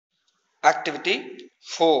Activity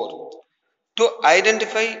 4. To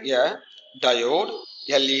identify a diode,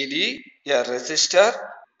 LED, a resistor,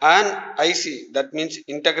 and IC, that means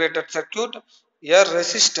integrated circuit, a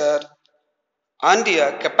resistor, and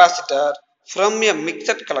a capacitor from a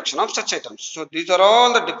mixed collection of such items. So these are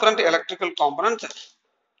all the different electrical components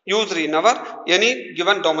used in our any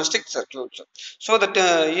given domestic circuits. So that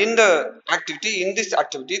in this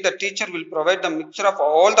activity the teacher will provide the mixture of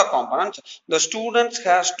all the components. The students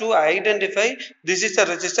has to identify this is a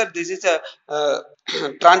resistor, this is a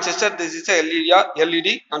transistor, this is a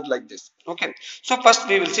LED, and like this. Okay, so first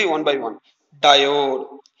we will see one by one. Diode.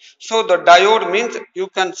 So the diode means you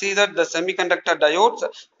can see that the semiconductor diodes,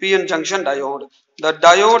 PN junction diode. The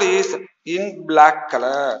diode is in black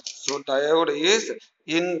color. So diode is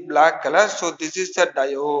in black color. So this is a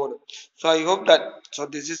diode. So I hope that, so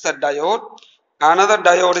this is a diode. Another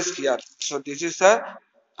diode is here. So this is a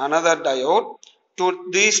another diode.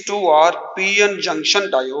 These two are PN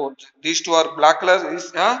junction diodes. These two are black color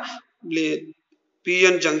is a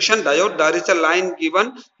PN junction diode. There is a line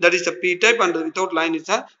given, that is a P type, and without line is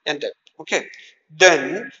a N type. Okay.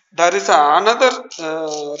 Then there is another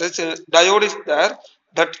diode is there.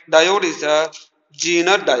 That diode is a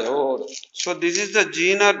Zener diode. So this is the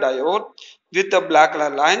Zener diode with a black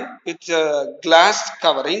color line with a glass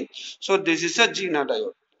covering. So this is a Zener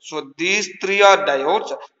diode. So these three are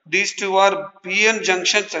diodes. These two are PN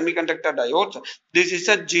junction semiconductor diodes. This is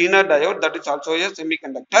a Zener diode, that is also a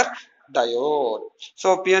semiconductor diode.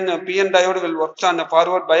 So PN diode will work on a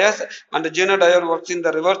forward bias, and the Zener diode works in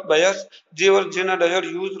the reverse bias. Zener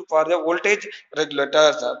diode used for the voltage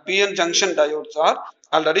regulators. PN junction diodes are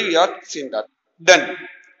already we are seen that. Then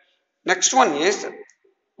next one is,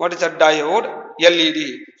 what is a diode?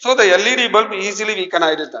 LED. So the LED bulb easily we can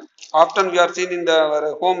identify. Often we are seen in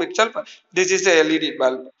the home itself. This is a LED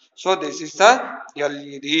bulb. So this is a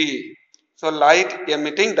LED. So light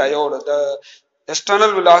emitting diode. The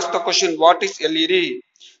external will ask the question, what is LED?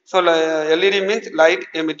 So LED means light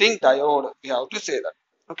emitting diode. We have to say that.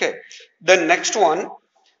 Okay. The next one,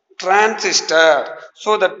 transistor.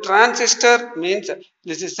 So the transistor means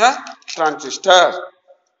this is a transistor.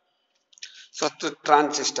 So the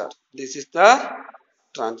transistor. This is the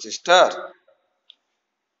transistor.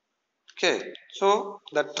 Okay. So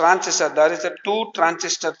the transistor, there is a two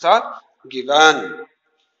transistors are given.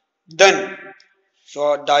 Then,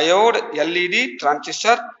 so diode, LED,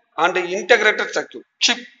 transistor, and the integrated circuit,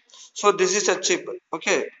 chip. So this is a chip.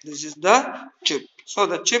 Okay. This is the chip. So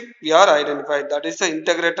the chip we are identified. That is the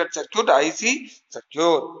integrated circuit, IC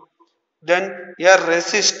circuit. Then a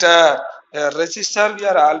resistor. A resistor, we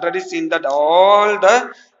are already seen that all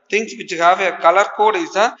the things which have a color code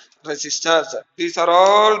is a resistors. These are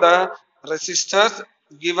all the resistors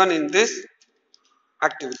given in this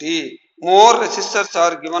activity. More resistors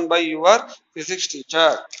are given by your physics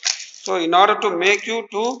teacher. So in order to make you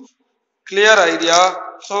to clear idea,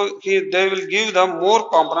 so they will give the more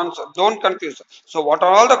components. Don't confuse. So what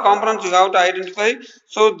are all the components you have to identify?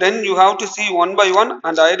 So then you have to see one by one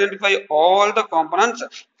and identify all the components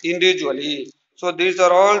individually. So these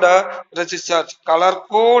are all the resistors, color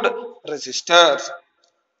code resistors.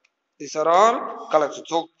 These are all colors.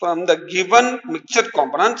 So from the given mixed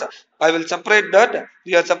components, I will separate that.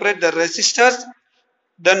 We are separate the resistors.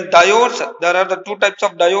 Then diodes, there are the two types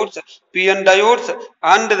of diodes, PN diodes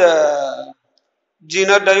and the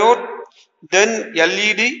Zener diode. Then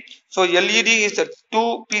LED. So LED is a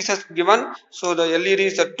two pieces given. So the LED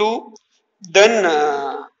is a two. Then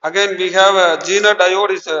again we have a Zener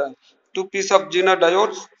diode is a two piece of Zener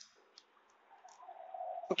diodes.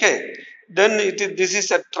 Okay. Then this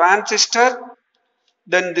is a transistor.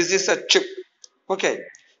 Then this is a chip. Okay.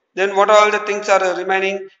 Then what all the things are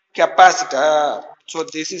remaining? Capacitor. So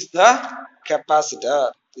this is the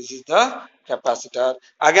capacitor. This is the capacitor.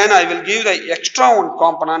 Again, I will give the extra one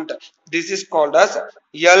component. This is called as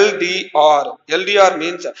LDR. LDR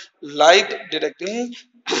means light detecting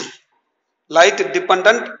light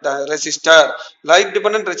dependent resistor. Light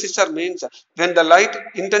dependent resistor means when the light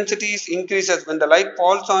intensity is increases, when the light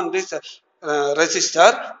falls on this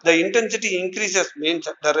resistor, the intensity increases means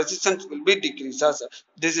the resistance will be decreases.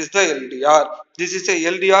 This is the LDR. This is a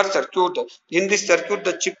LDR circuit. In this circuit,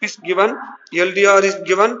 the chip is given, LDR is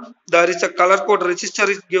given, there is a color code resistor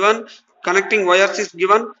is given, connecting wires is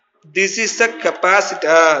given. This is a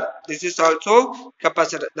capacitor. This is also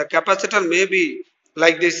capacitor. The capacitor may be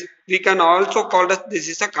like this. We can also call this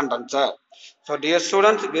is a condenser. So dear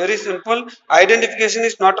students, very simple. Identification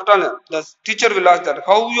is not at all. The teacher will ask that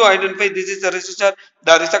how you identify this is a resistor,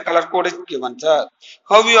 there is a color code is given, sir.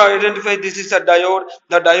 How you identify this is a diode,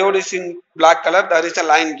 the diode is in black color, there is a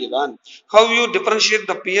line given. How you differentiate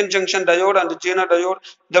the PN junction diode and the Zener diode?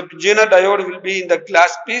 The Zener diode will be in the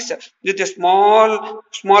glass piece with a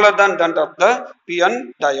smaller than that of the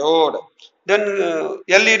PN diode. Then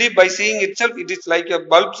LED, by seeing itself, it is like a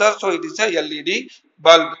bulb, sir. So it is a LED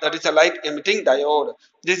bulb, that is a light emitting diode.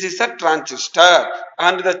 This is a transistor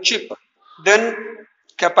and the chip. Then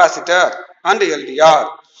capacitor and LDR.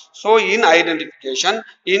 So in identification,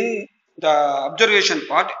 in the observation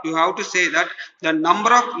part, you have to say that the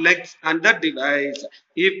number of legs and the device.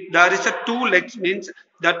 If there is a two legs, means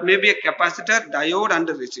that may be a capacitor, diode and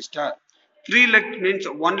a resistor. Three legs means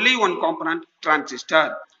only one component,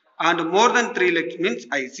 transistor, and more than three legs means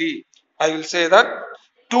IC. I will say that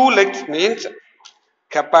two legs means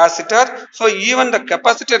capacitor. So even the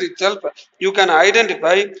capacitor itself, you can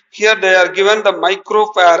identify. Here they are given the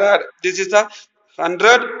microfarad. This is a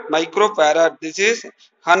 100 microfarad. This is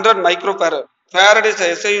 100 microfarad. Farad is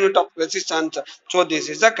a SI unit of resistance. So this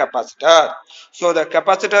is a capacitor. So the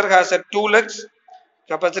capacitor has a two legs.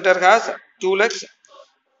 Capacitor has two legs.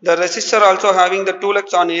 The resistor also having the two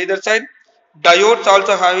legs on either side. Diodes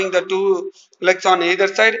also having the two legs on either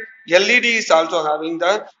side. LED is also having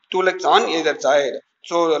the two legs on either side.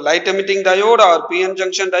 So light emitting diode or PN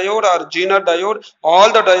junction diode or Zener diode,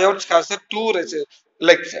 all the diodes has a two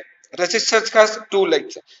legs. Resistors has two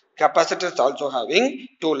legs. Capacitors also having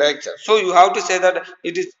two legs. So you have to say that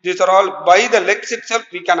it is, these are all, by the legs itself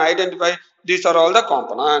we can identify these are all the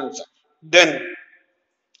components. Then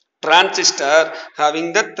transistor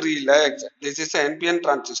having the three legs. This is an NPN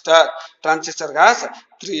transistor. Transistor has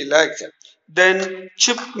three legs. Then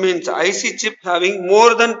chip means IC chip having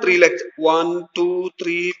more than three legs. 1, 2,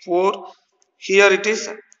 3, 4. Here it is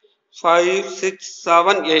 5, 6,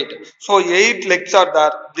 7, 8. So 8 legs are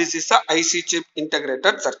there. This is a IC chip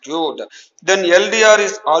integrated circuit. Then LDR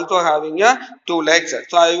is also having a two legs.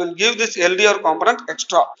 So I will give this LDR component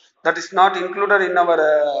extra. That is not included in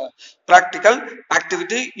our practical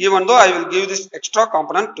activity, even though I will give this extra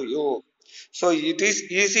component to you. So it is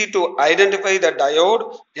easy to identify the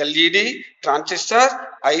diode, LED, transistor,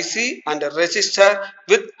 IC and resistor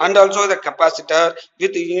with, and also the capacitor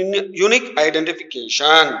with unique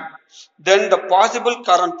identification. Then the possible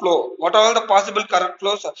current flow. What are all the possible current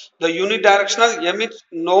flows? The unidirectional emits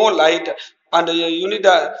no light, and the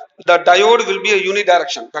diode will be a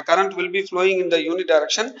unidirection. The current will be flowing in the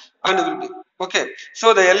unidirection and will be okay.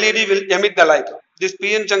 So the LED will emit the light. This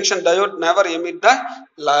PN junction diode never emit the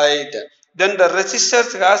light. Then the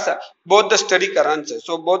resistors has both the steady currents.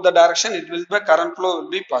 So both the direction it will be current flow will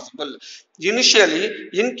be possible. Initially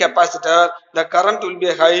in capacitor the current will be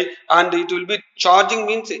high and it will be charging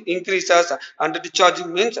means increases and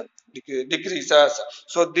discharging means decreases.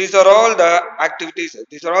 So these are all the activities.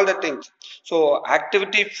 These are all the things. So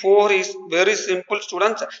activity 4 is very simple,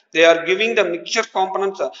 students. They are giving the mixture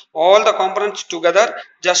components, all the components together,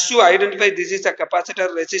 just to identify this is a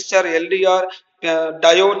capacitor, resistor, LDR,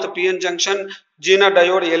 diode, PN junction, Zener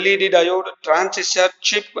diode, LED diode, transistor,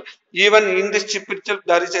 chip. Even in this chip itself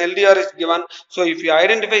there is LDR is given. So if you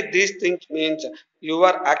identify these things means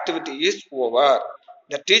your activity is over.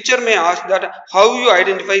 The teacher may ask that how you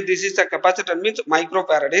identify this is a capacitor means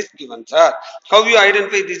microfarad is given, sir. How you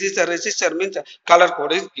identify this is a resistor means color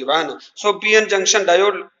code is given. So PN junction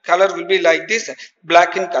diode color will be like this,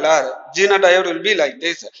 black in color. Zener diode will be like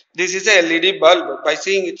this. This is a LED bulb. By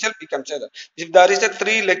seeing itself we can say that. If there is a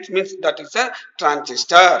three legs means that is a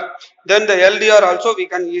transistor. Then the LDR also we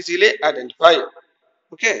can easily identify.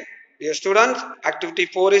 Okay, dear students, activity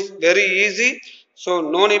 4 is very easy. So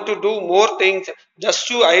no need to do more things, just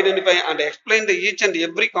to identify and explain the each and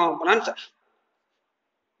every components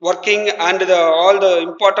working and all the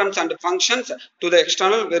importance and functions to the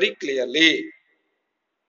external very clearly.